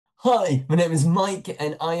Hi, my name is Mike,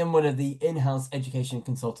 and I am one of the in-house education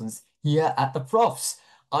consultants here at the Profs.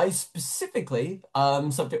 I specifically,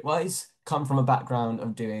 subject-wise, come from a background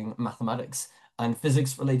of doing mathematics and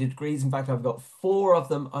physics-related degrees. In fact, I've got four of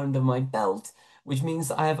them under my belt, which means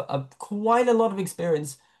that I have quite a lot of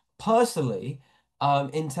experience personally,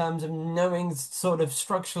 in terms of knowing sort of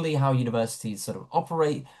structurally how universities sort of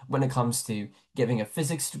operate when it comes to giving a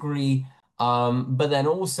physics degree. But then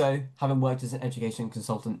also having worked as an education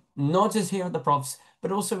consultant, not just here at the Profs,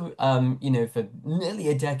 but also, for nearly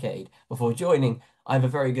a decade before joining, I have a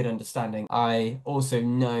very good understanding. I also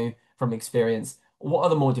know from experience what are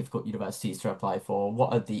the more difficult universities to apply for,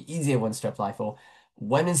 what are the easier ones to apply for,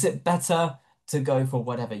 when is it better to go for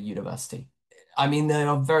whatever university. I mean, there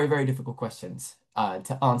are very, very difficult questions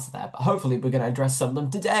to answer there, but hopefully we're going to address some of them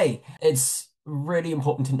today. It's really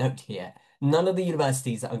important to note here. None of the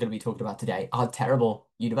universities that I'm going to be talking about today are terrible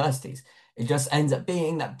universities. It just ends up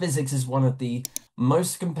being that physics is one of the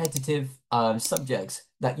most competitive subjects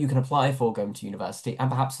that you can apply for going to university and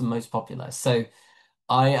perhaps the most popular. So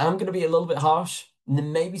I am going to be a little bit harsh. There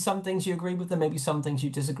may be some things you agree with, there may be some things you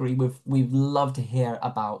disagree with. We'd love to hear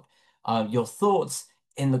about your thoughts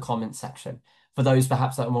in the comment section. For those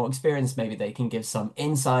perhaps that are more experienced, maybe they can give some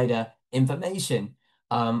insider information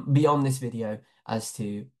beyond this video as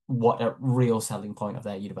to what a real selling point of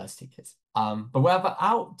their university is. But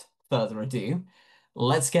without further ado,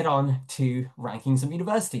 let's get on to ranking some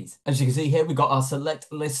universities. As you can see here, we've got our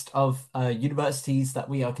select list of universities that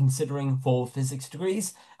we are considering for physics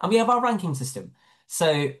degrees, and we have our ranking system.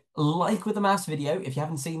 So, like with the maths video, if you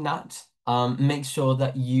haven't seen that, make sure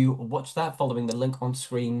that you watch that following the link on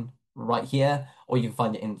screen right here, or you can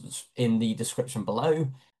find it in the description below.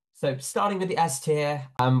 So, starting with the S tier,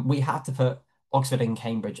 we had to put Oxford and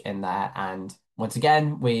Cambridge in there, and once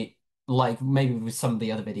again, we like maybe with some of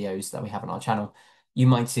the other videos that we have on our channel, you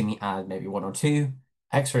might see me add maybe one or two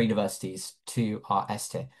extra universities to our S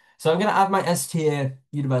tier. So I'm going to add my S tier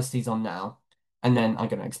universities on now, and then I'm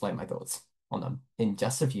going to explain my thoughts on them in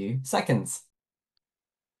just a few seconds.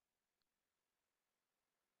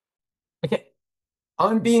 Okay,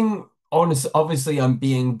 I'm being honest. Obviously, I'm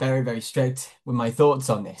being very, very strict with my thoughts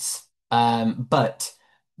on this. But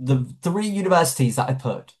the three universities that I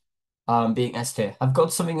put, being S tier, have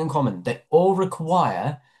got something in common. They all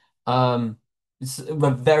require a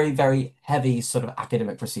very, very heavy sort of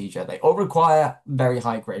academic procedure. They all require very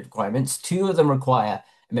high grade requirements. Two of them require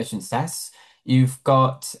admissions tests. You've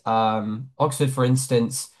got Oxford, for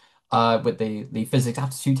instance, with the physics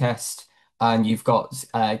aptitude test. And you've got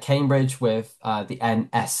Cambridge with the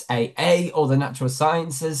NSAA or the Natural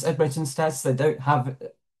Sciences admissions test. They don't have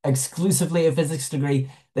exclusively a physics degree,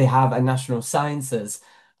 they have a National Sciences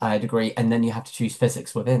degree, and then you have to choose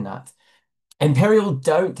physics within that. Imperial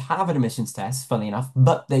don't have an admissions test, funnily enough,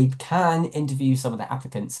 but they can interview some of their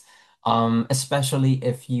applicants, especially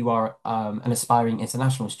if you are an aspiring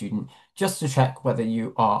international student, just to check whether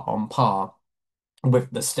you are on par with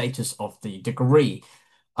the status of the degree.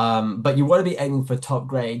 But you want to be aiming for top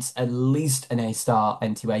grades, at least an A star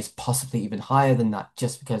and two A's, possibly even higher than that,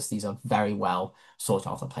 just because these are very well sought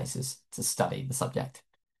after places to study the subject.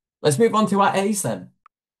 Let's move on to our A's then.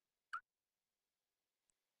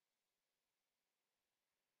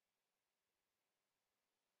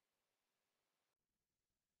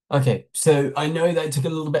 Okay, so I know that it took a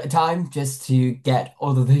little bit of time just to get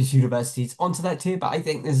all of those universities onto that tier, but I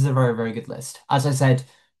think this is a very, very good list. As I said,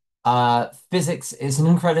 physics is an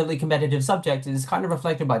incredibly competitive subject and is kind of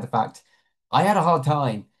reflected by the fact I had a hard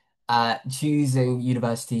time choosing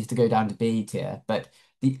universities to go down to B tier, but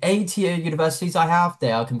the A tier universities I have,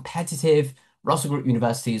 they are competitive Russell Group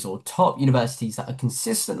universities or top universities that are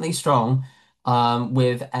consistently strong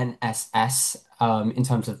with NSS in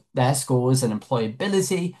terms of their scores and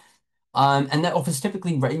employability. And their offers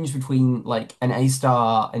typically range between like an A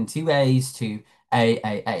star and two A's to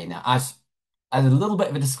AAA. Now, as a little bit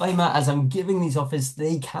of a disclaimer, as I'm giving these offers,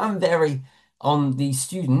 they can vary on the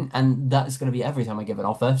student, and that is going to be every time I give an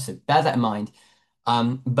offer. So bear that in mind.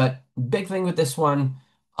 But big thing with this one,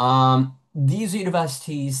 these are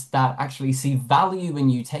universities that actually see value in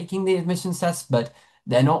you taking the admissions test, but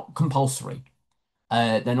they're not compulsory.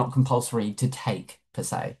 They're not compulsory to take per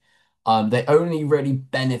se. They only really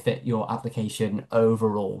benefit your application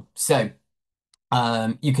overall. So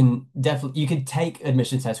you could take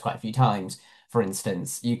admission tests quite a few times. For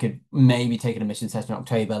instance, you could maybe take an admission test in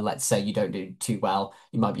October. Let's say you don't do too well,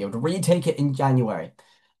 you might be able to retake it in January,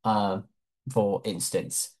 uh, for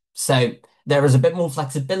instance. So there is a bit more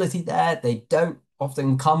flexibility there. They don't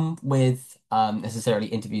often come with necessarily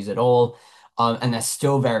interviews at all, and they're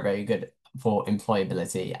still very, very good for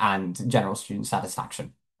employability and general student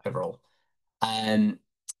satisfaction. overall. Um,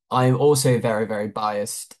 I'm also very, very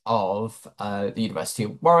biased of the University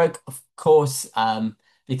of Warwick, of course,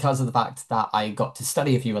 because of the fact that I got to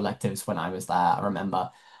study a few electives when I was there. I remember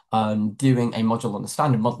doing a module on the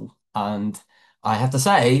standard model, and I have to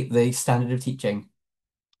say the standard of teaching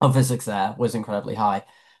of physics there was incredibly high,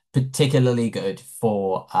 particularly good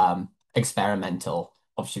for experimental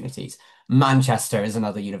opportunities. Manchester is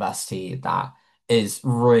another university that is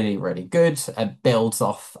really, really good. It builds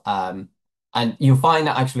off, and you'll find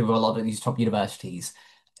that actually with a lot of these top universities,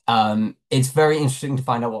 it's very interesting to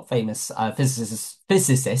find out what famous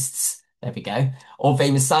physicists, there we go, or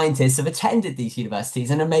famous scientists have attended these universities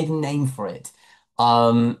and have made a name for it.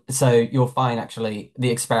 So you'll find actually the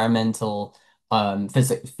experimental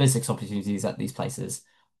physics opportunities at these places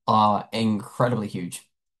are incredibly huge.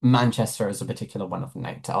 Manchester is a particular one of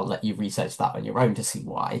note. I'll let you research that on your own to see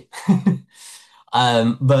why.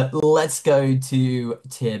 But let's go to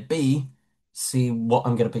tier B, see what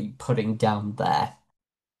I'm going to be putting down there.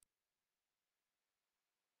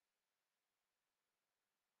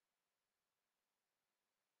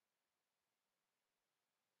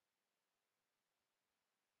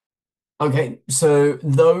 Okay, so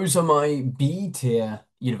those are my B tier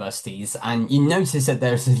universities, and you notice that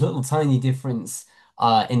there's a little tiny difference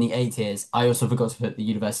in the A tiers. I also forgot to put the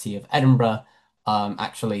University of Edinburgh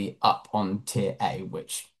actually up on tier A,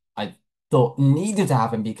 which I thought needed to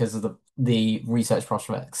happen because of the research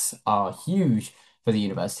prospects are huge for the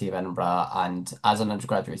University of Edinburgh, and as an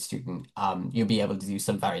undergraduate student, you'll be able to do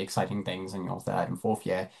some very exciting things in your third and fourth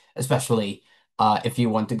year, especially if you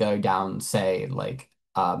want to go down, say, like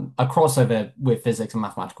a crossover with physics and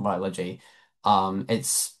mathematical biology.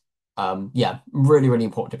 It's yeah, really, really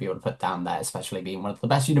important to be able to put down there, especially being one of the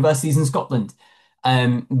best universities in Scotland.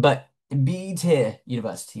 But B tier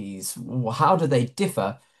universities, how do they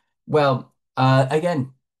differ? Well,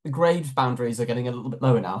 again, the grade boundaries are getting a little bit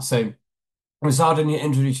lower now. So we're starting to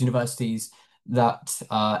introduce universities that,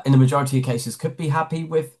 in the majority of cases, could be happy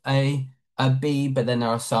with a B, but then there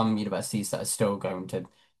are some universities that are still going to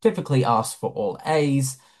typically ask for all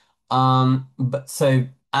A's. But so,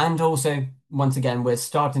 and also, once again, we're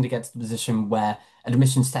starting to get to the position where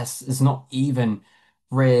admissions tests is not even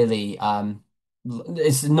really,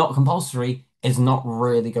 it's not compulsory, it's not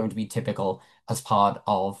really going to be typical as part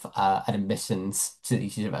of an admissions to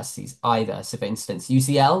these universities either. So, for instance,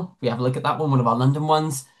 UCL, we have a look at that one of our London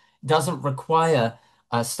ones, doesn't require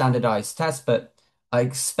a standardized test, but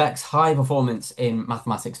expects high performance in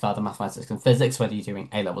mathematics, further mathematics, and physics, whether you're doing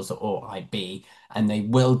A levels or IB, and they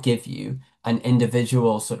will give you an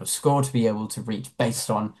individual sort of score to be able to reach based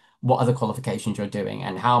on what other qualifications you're doing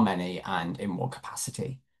and how many and in what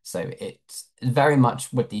capacity. So it's very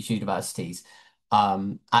much with these universities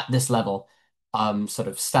at this level, sort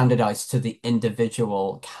of standardized to the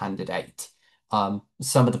individual candidate.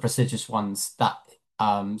 Some of the prestigious ones that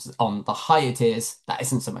on the higher tiers, that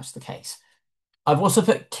isn't so much the case. I've also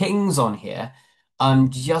put kings on here,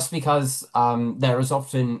 just because there is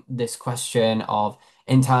often this question of,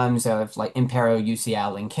 in terms of like Imperial,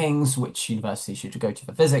 UCL, and Kings, which university should you go to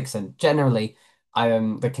for physics? And generally,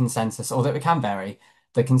 the consensus, although it can vary,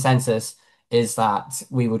 the consensus is that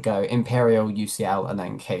we would go Imperial, UCL, and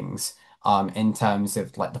then Kings, in terms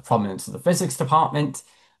of like the prominence of the physics department.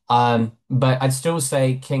 But I'd still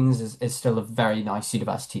say Kings is still a very nice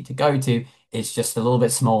university to go to. It's just a little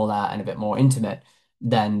bit smaller and a bit more intimate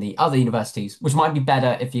than the other universities, which might be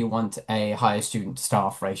better if you want a higher student to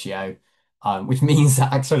staff ratio, which means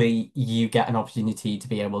that actually you get an opportunity to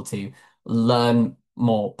be able to learn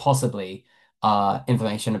more, possibly,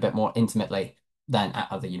 information a bit more intimately than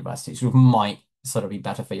at other universities, which might sort of be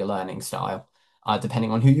better for your learning style,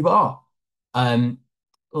 depending on who you are. Um,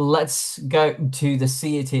 let's go to the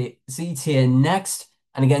C tier next.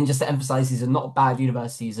 And again, just to emphasize, these are not bad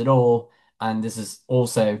universities at all. And this is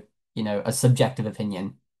also, a subjective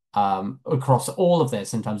opinion across all of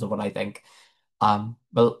this in terms of what I think.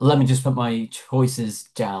 But let me just put my choices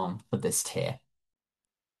down for this tier.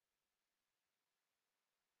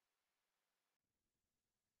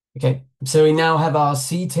 Okay, so we now have our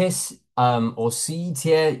CTIS or C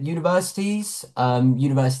tier universities.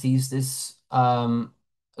 Universities this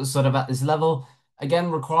sort of at this level, again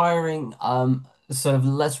requiring sort of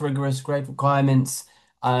less rigorous grade requirements.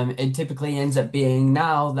 It typically ends up being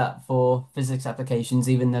now that for physics applications,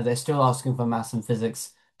 even though they're still asking for maths and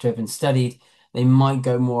physics to have been studied, they might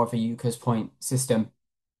go more of a UCAS point system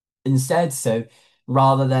instead. So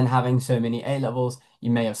rather than having so many A levels,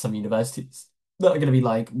 you may have some universities that are going to be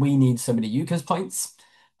like, we need so many UCAS points,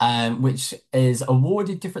 which is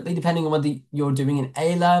awarded differently depending on whether you're doing an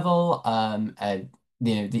A level,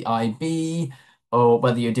 the IB, or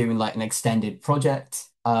whether you're doing like an extended project,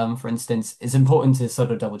 for instance, it's important to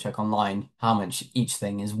sort of double check online how much each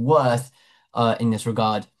thing is worth in this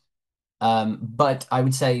regard. But I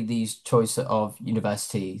would say these choice of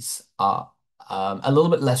universities are a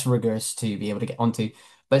little bit less rigorous to be able to get onto,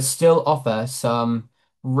 but still offer some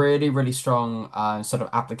really, really strong sort of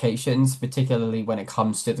applications, particularly when it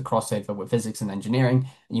comes to the crossover with physics and engineering.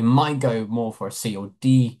 You might go more for a C or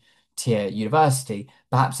D tier university,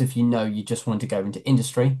 perhaps if you know you just want to go into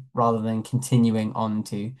industry rather than continuing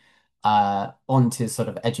onto sort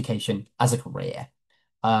of education as a career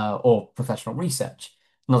or professional research.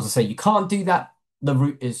 Not to say you can't do that, the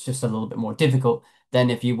route is just a little bit more difficult than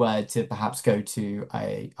if you were to perhaps go to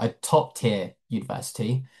a top tier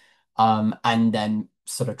university and then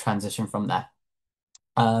sort of transition from there.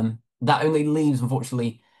 That only leaves,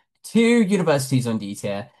 unfortunately, two universities on D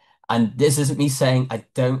tier. And this isn't me saying I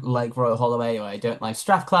don't like Royal Holloway or I don't like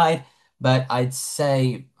Strathclyde, but I'd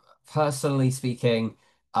say, personally speaking,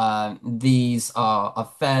 these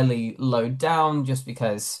are fairly low down just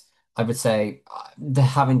because I would say they're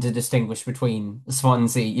having to distinguish between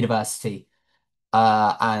Swansea University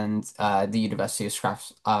and the University of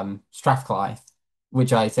Strathclyde,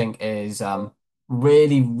 which I think is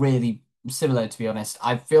really, really similar, to be honest.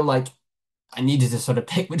 I feel like I needed to sort of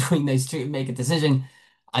pick between those two and make a decision.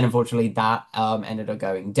 And unfortunately, that ended up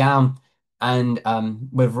going down. And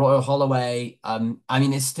with Royal Holloway, I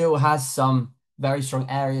mean, it still has some very strong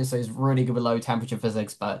areas. So it's really good with low temperature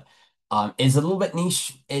physics, but it's a little bit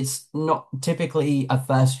niche. It's not typically a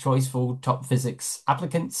first choice for top physics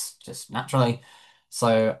applicants, just naturally.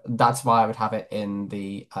 So that's why I would have it in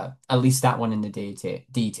the at least that one in the D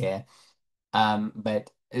tier.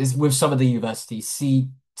 But is with some of the universities,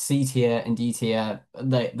 C tier and D tier,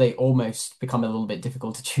 they almost become a little bit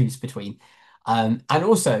difficult to choose between. And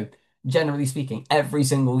also, generally speaking, every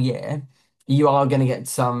single year you are going to get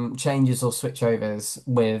some changes or switchovers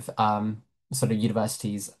with sort of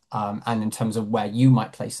universities, and in terms of where you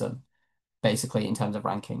might place them basically in terms of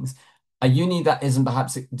rankings. A uni that isn't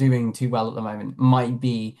perhaps doing too well at the moment might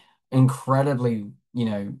be incredibly,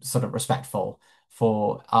 sort of respectful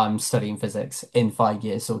for studying physics in 5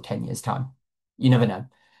 years or 10 years' time. You never know.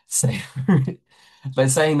 So, but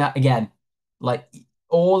saying that again, like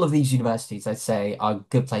all of these universities, I'd say, are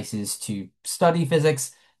good places to study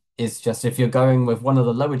physics. It's just if you're going with one of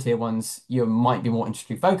the lower tier ones, you might be more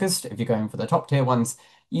industry focused. If you're going for the top tier ones,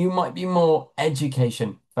 you might be more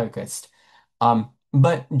education focused.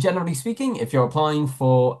 But generally speaking, if you're applying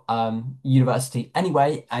for university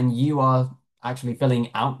anyway, and you are actually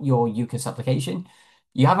filling out your UCAS application,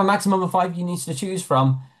 you have a maximum of five unis to choose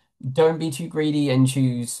from. Don't be too greedy and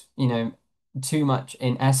choose, too much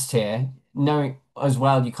in S tier. Knowing as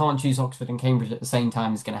well, you can't choose Oxford and Cambridge at the same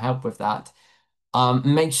time is going to help with that.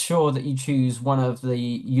 Make sure that you choose one of the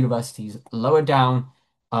universities lower down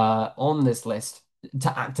on this list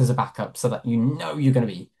to act as a backup so that you know you're going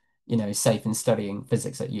to be, safe in studying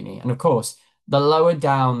physics at uni. And of course, the lower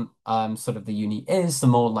down sort of the uni is, the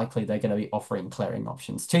more likely they're going to be offering clearing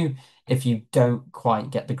options too, if you don't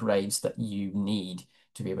quite get the grades that you need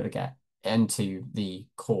to be able to get into the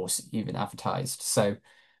course even advertised. So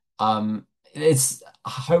it's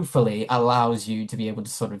hopefully allows you to be able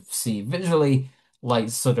to sort of see visually like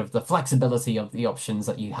sort of the flexibility of the options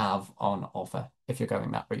that you have on offer if you're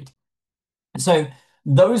going that route. So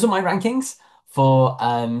those are my rankings for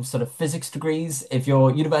sort of physics degrees. If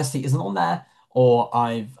your university isn't on there, or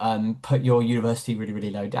I've put your university really,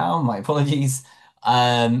 really low down, my apologies.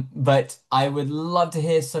 But I would love to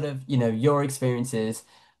hear sort of, your experiences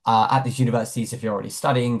at these universities if you're already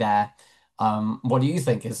studying there. What do you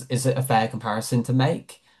think? Is it a fair comparison to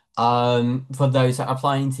make? For those that are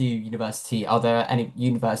applying to university, are there any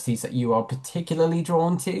universities that you are particularly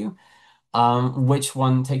drawn to? Which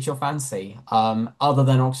one takes your fancy, other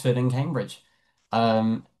than Oxford and Cambridge?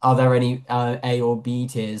 Are there any A or B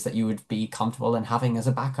tiers that you would be comfortable in having as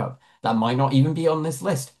a backup that might not even be on this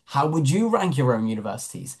list? How would you rank your own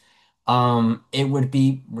universities? It would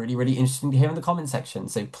be really, really interesting to hear in the comment section.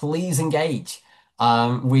 So please engage.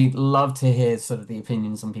 We'd love to hear sort of the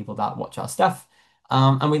opinions on people that watch our stuff.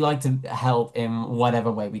 And we like to help in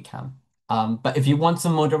whatever way we can. But if you want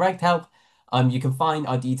some more direct help, you can find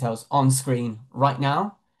our details on screen right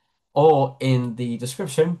now or in the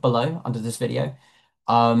description below under this video.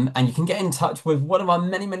 And you can get in touch with one of our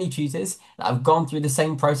many, many tutors that have gone through the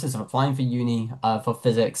same process of applying for uni for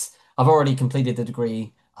physics. I've already completed the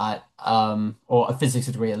degree at, or a physics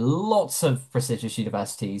degree at lots of prestigious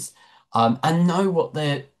universities, and know what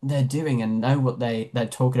they're doing and know what they're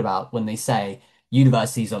talking about when they say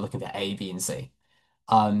universities are looking for A, B, and C.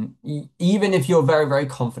 Even if you're very, very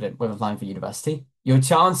confident with applying for university, your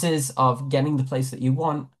chances of getting the place that you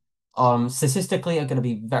want, statistically are going to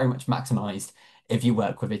be very much maximized if you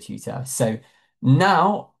work with a tutor. So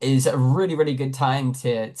now is a really, really good time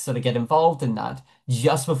to sort of get involved in that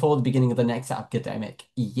just before the beginning of the next academic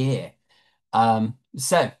year.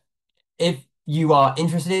 So if you are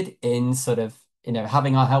interested in sort of,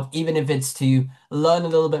 having our help, even if it's to learn a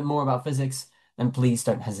little bit more about physics, then please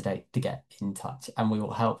don't hesitate to get in touch and we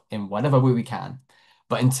will help in whatever way we can.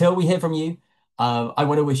 But until we hear from you, I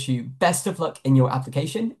want to wish you best of luck in your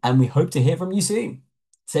application and we hope to hear from you soon.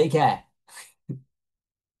 Take care.